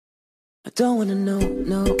Don't wanna know,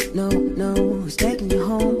 no, no, no, who's taking you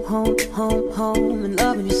home, home, home, home, and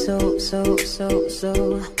loving you so, so, so, so,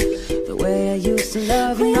 the way I used to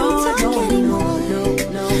love you. No, I don't wanna know, no,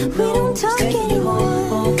 no, no, who's taking you home,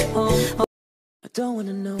 home, home, home. I don't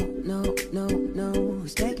wanna know, no, no, no,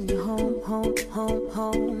 who's taking you home, home, home,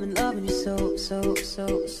 home, and loving you so, so,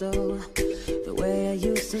 so, so, the way I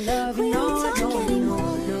used to love you. No, I don't wanna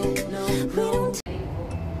know, no, no, no.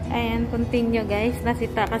 Ayan, continue guys.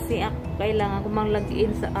 Nasita kasi ako. Kailangan ko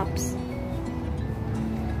mang-login sa apps.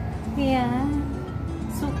 Yeah.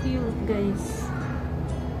 So cute guys.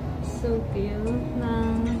 So cute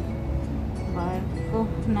ng barko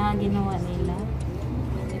na ginawa nila.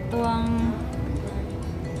 Ito ang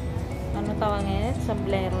ano tawag ngayon?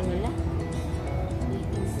 Sombrero nila.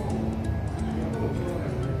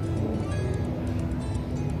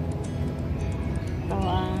 Ito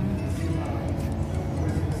ang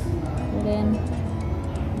then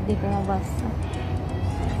hindi ko mabasa.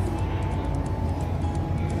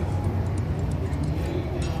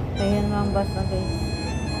 Ayan lang basa guys.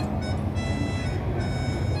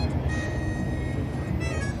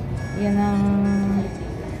 Yan ang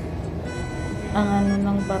ano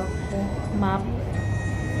ng barko. Mapa.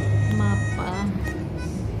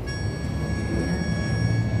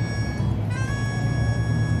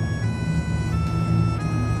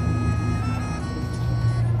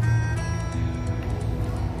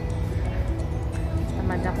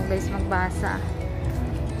 Tamad ako guys magbasa.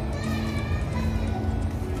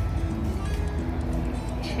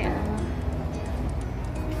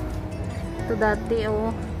 Ito dati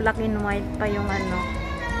oh, black and white pa yung ano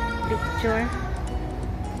picture.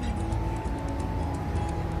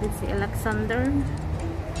 It's si Alexander.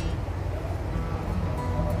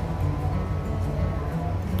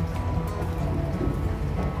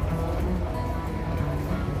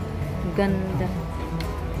 Ganda.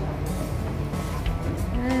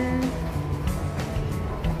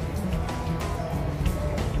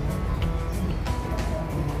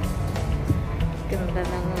 Ganda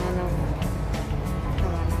ng ano.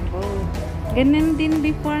 Ganun din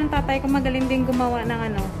before ang tatay ko, magaling din gumawa ng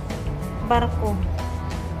ano, barko.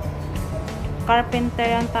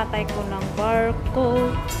 Carpenter ang tatay ko ng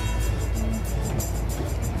barko.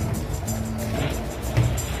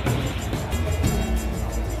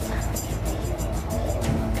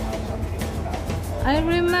 I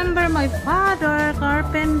remember my father,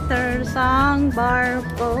 carpenter, sang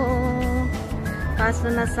barko.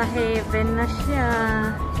 Kaso nasa heaven na siya.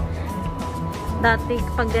 Dati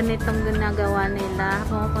pag ganitong ginagawa nila,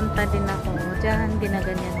 pumunta din ako. Diyan,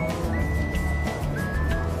 ginaganyan nila.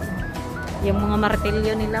 Yung mga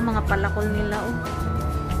martilyo nila, mga palakol nila, oh.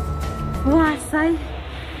 Wasay.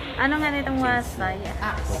 Ano nga nitong wasay?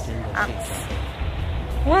 Axe.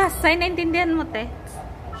 Wasay, naintindihan mo, te?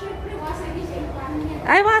 Siyempre, wasay din siya.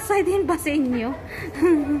 Ay, wasay din ba sa inyo?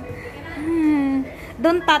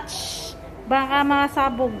 Don't touch. Baka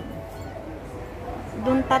masabog.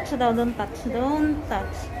 Don't touch daw, don't touch, don't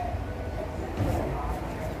touch.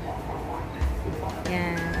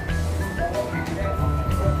 Yan.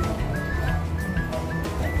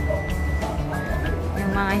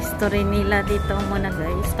 Yung mga history nila dito muna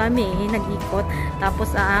guys. Kami nag-ikot, tapos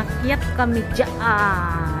aakyat kami dyan.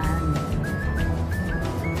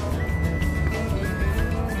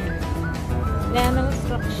 Yan ang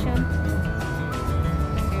instruction.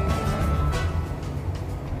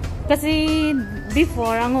 Kasi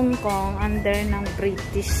before, ang Hong Kong under ng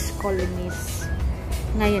British colonies.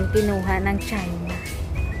 Ngayon, kinuha ng China.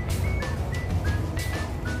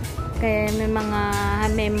 Kaya may mga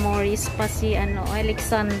memories pa si ano,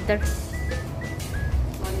 Alexander.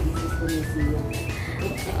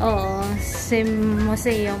 Oo, si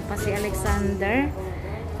museum pa si Alexander.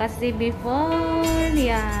 Kasi before,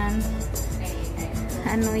 yan.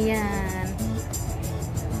 Ano yan?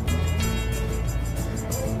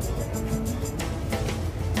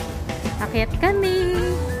 Akyat kami.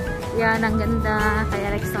 Yan, ang ganda kay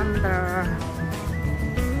Alexander.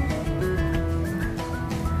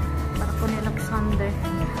 Barko ni Alexander.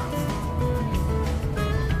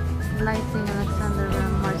 Lighting Alexander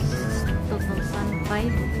March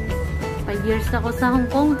 2005. 5 years ako sa Hong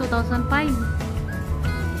Kong, 2005.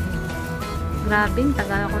 Grabe,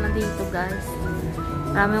 tagal ako na dito guys.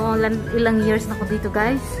 Marami akong ilang years na ako dito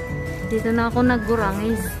guys. Dito na ako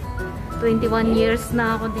nag-gurangis. 21 years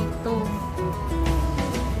na ako dito.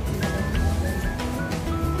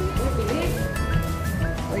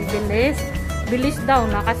 Uy, bilis. Bilis daw.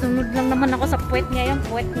 Nakasunod lang naman ako sa puwet niya. Yung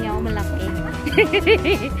puwet niya, oh, malaki.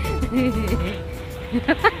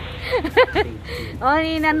 Oh,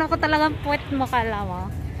 inano ko talagang puwet mo, kala mo.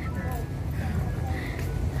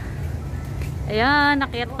 Ayan,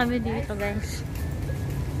 nakiat kami dito guys.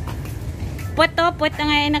 Puwet to, puwet na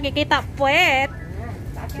ngayon nakikita. Puwet!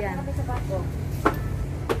 Yan.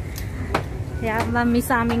 Yan, mami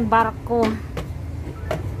sa aming barko.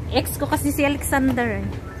 Ex ko kasi si Alexander.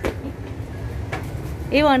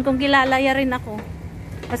 Iwan, kung kilala ya rin ako.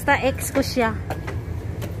 Basta ex ko siya.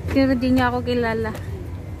 Pero di niya ako kilala.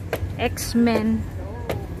 X-Men.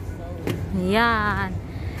 Yan.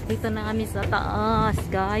 Dito na kami sa taas,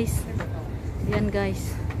 guys. Yan,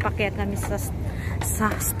 guys. Pakyat kami sa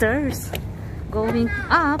stairs. Going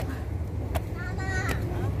up.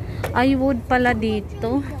 Ay, wood pala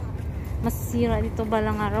dito. Masira dito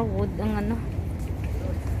balang araw. Wood ang ano.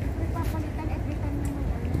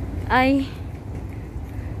 Ay.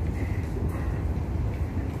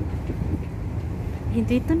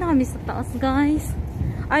 Dito na kami sa taas, guys.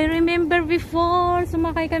 I remember before,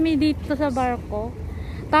 sumakay kami dito sa barko.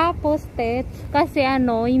 Tapos, kasi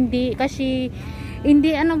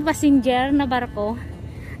hindi passenger na barko.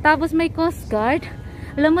 Tapos may coast guard.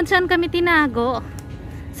 Alam mo saan kami tinago?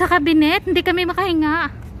 Sa kabinet, hindi kami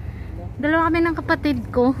makahinga. Dalawa kami ng kapatid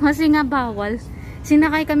ko, kasi nga bawal.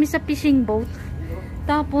 Sinakay kami sa fishing boat.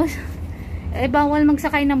 Tapos, bawal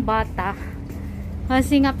magsakay ng bata.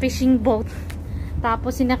 Kasi nga fishing boat.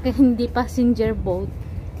 Tapos, hindi passenger boat.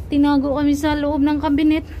 Tinago kami sa loob ng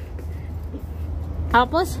kabinet.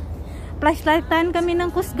 Tapos, flashlightan kami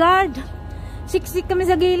ng coast guard. Siksik kami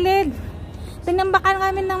sa gilid. Tinambakan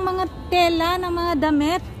kami ng mga tela, ng mga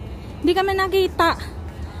damit. Hindi kami nakita.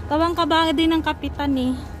 Kawang-kabang din ng kapitan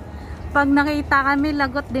eh. Pag nakita kami,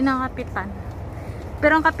 lagot din ng kapitan.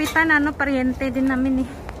 Pero ang kapitan, paryente din namin eh.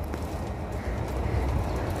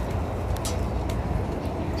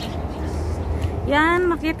 Yan,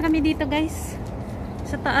 makita kami dito guys.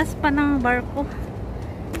 Sa taas pa ng barko.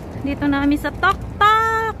 Dito na kami sa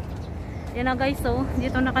tok-tok. Yan na guys, oh.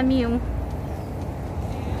 Dito na kami yung.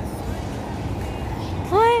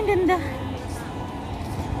 Uy, ang ganda.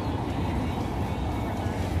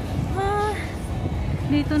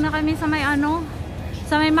 Dito na kami sa may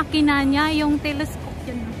sa may makina niya, yung telescope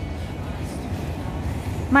yun.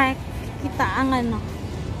 Makita ang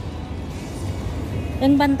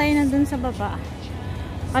yung bantay na dun sa baba.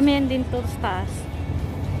 Kami yan din to sa taas.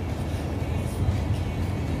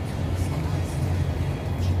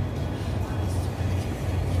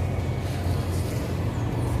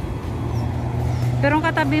 Pero ang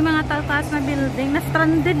katabi mga taas na building, na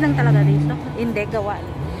stranded lang talaga dito. Hindi, gawa.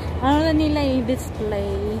 Ano na nila yung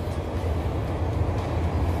display.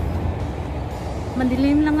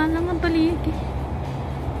 Madilim lang nga lang ang paligid.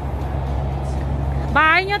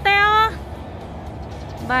 Bahay nyo, Teo!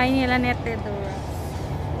 Bahay nila nete Dora.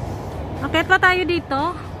 Akit pa tayo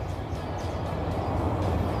dito.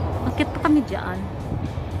 Akit pa kami dyan.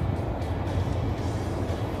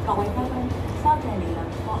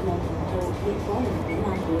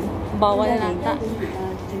 Bawal nata.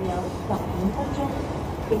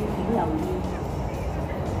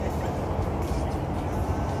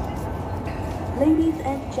 Ladies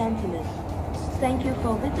and gentlemen, thank you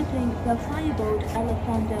for visiting the Fireboat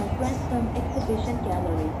GRANTHAM Exhibition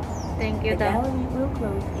Gallery. Thank you The gallery will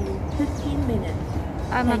close in 15 minutes.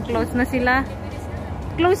 Mag-close na sila.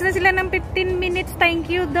 Close na sila ng 15 minutes. Thank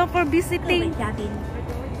you daw for visiting.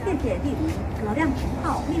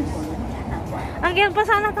 Agyan pa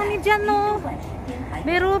sana kami dyan, no?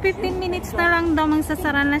 Pero 15 minutes na lang daw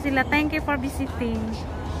magsasara na sila. Thank you for visiting.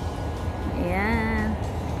 Ayan.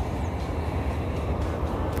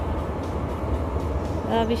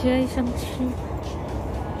 Grabe siya, isang ship.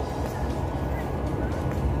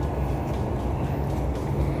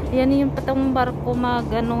 Yan yung patong barko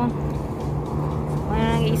ng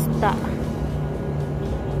isda.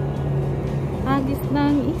 Agis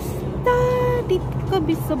ng isda. Dito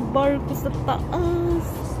kami sa barko sa taas.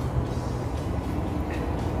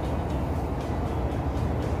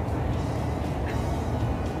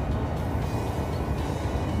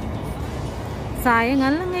 Sayang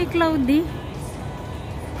nga lang ay cloudy.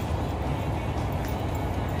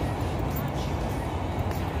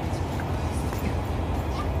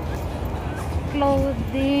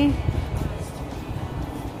 Cloudy.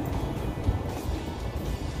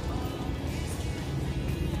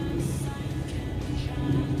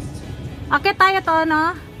 Akit tayo to,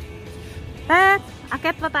 no?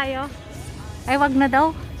 Akit pa tayo. Ay, wag na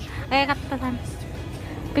daw. Ay, kapatan.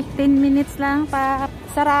 15 minutes lang pa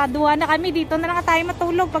saraduhan na kami. Dito na lang tayo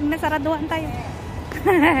matulog pag nasaraduhan tayo.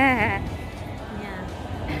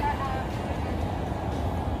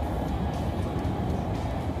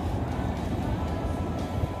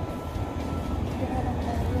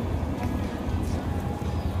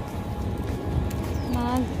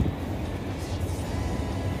 Yan.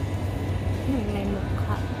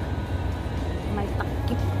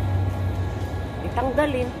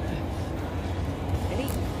 tanggalin. Dali.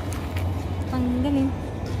 Tanggalin.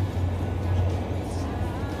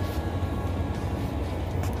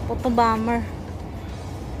 Photo bomber.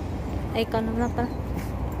 Ay, ikaw naman na pala.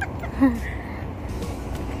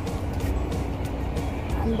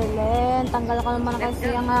 Andalin. Tanggal ko naman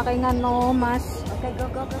kasi ang aking ano, mas. Okay, go.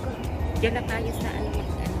 Diyan na tayo sa ano.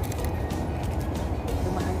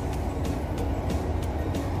 Dumaan.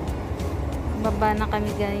 Baba na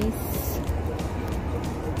kami, guys.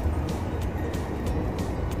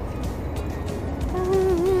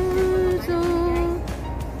 So,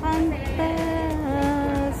 ang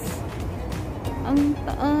taas. Ang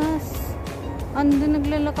taas. Ando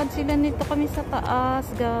naglalakad sila nito kami sa taas,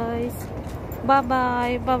 guys.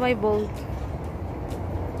 Bye-bye. Bye-bye, boat.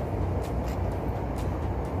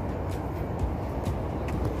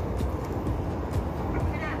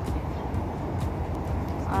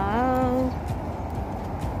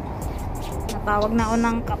 Natawag na ako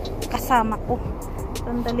ng kasama ko.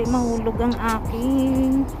 Sandali mahulog ang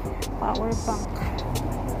aking power bank.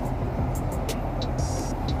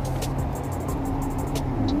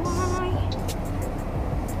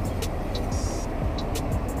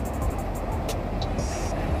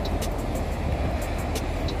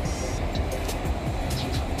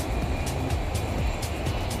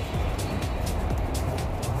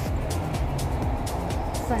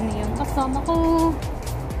 Saan yung kasama ko?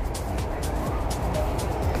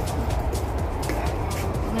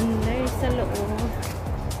 Ganda sa loob.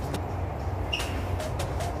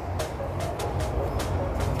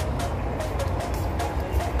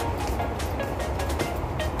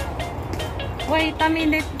 Wait a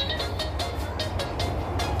minute.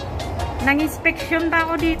 Nang-inspection ba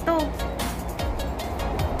ako dito?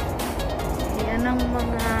 Yan ang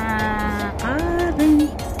mga karin.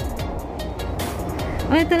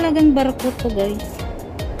 Ay, talagang barko to, guys.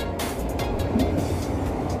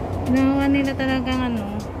 Nawa nila talagang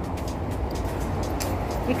ano,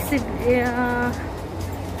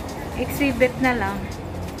 exhibit na lang.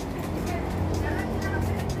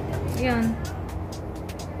 Yan.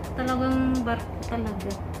 Talagang barko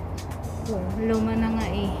talaga. Oh, luma na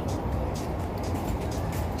nga eh.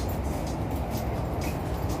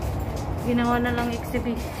 Ginawa na lang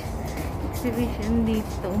exhibition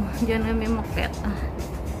dito. Diyan na may market.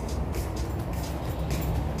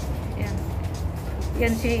 Yan.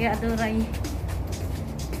 Yan siya adoray.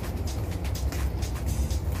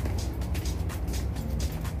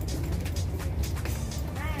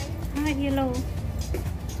 Hi, hello.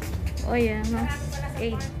 Oh yeah, no.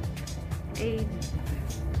 8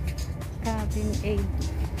 cabin 8.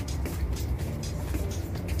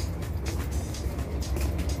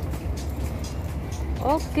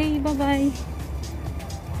 Okay, bye-bye.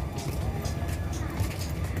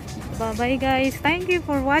 Bye-bye, guys. Thank you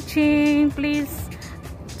for watching. Please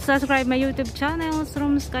subscribe my YouTube channel,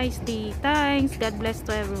 From Sky Stay. Thanks. God bless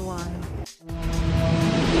to everyone.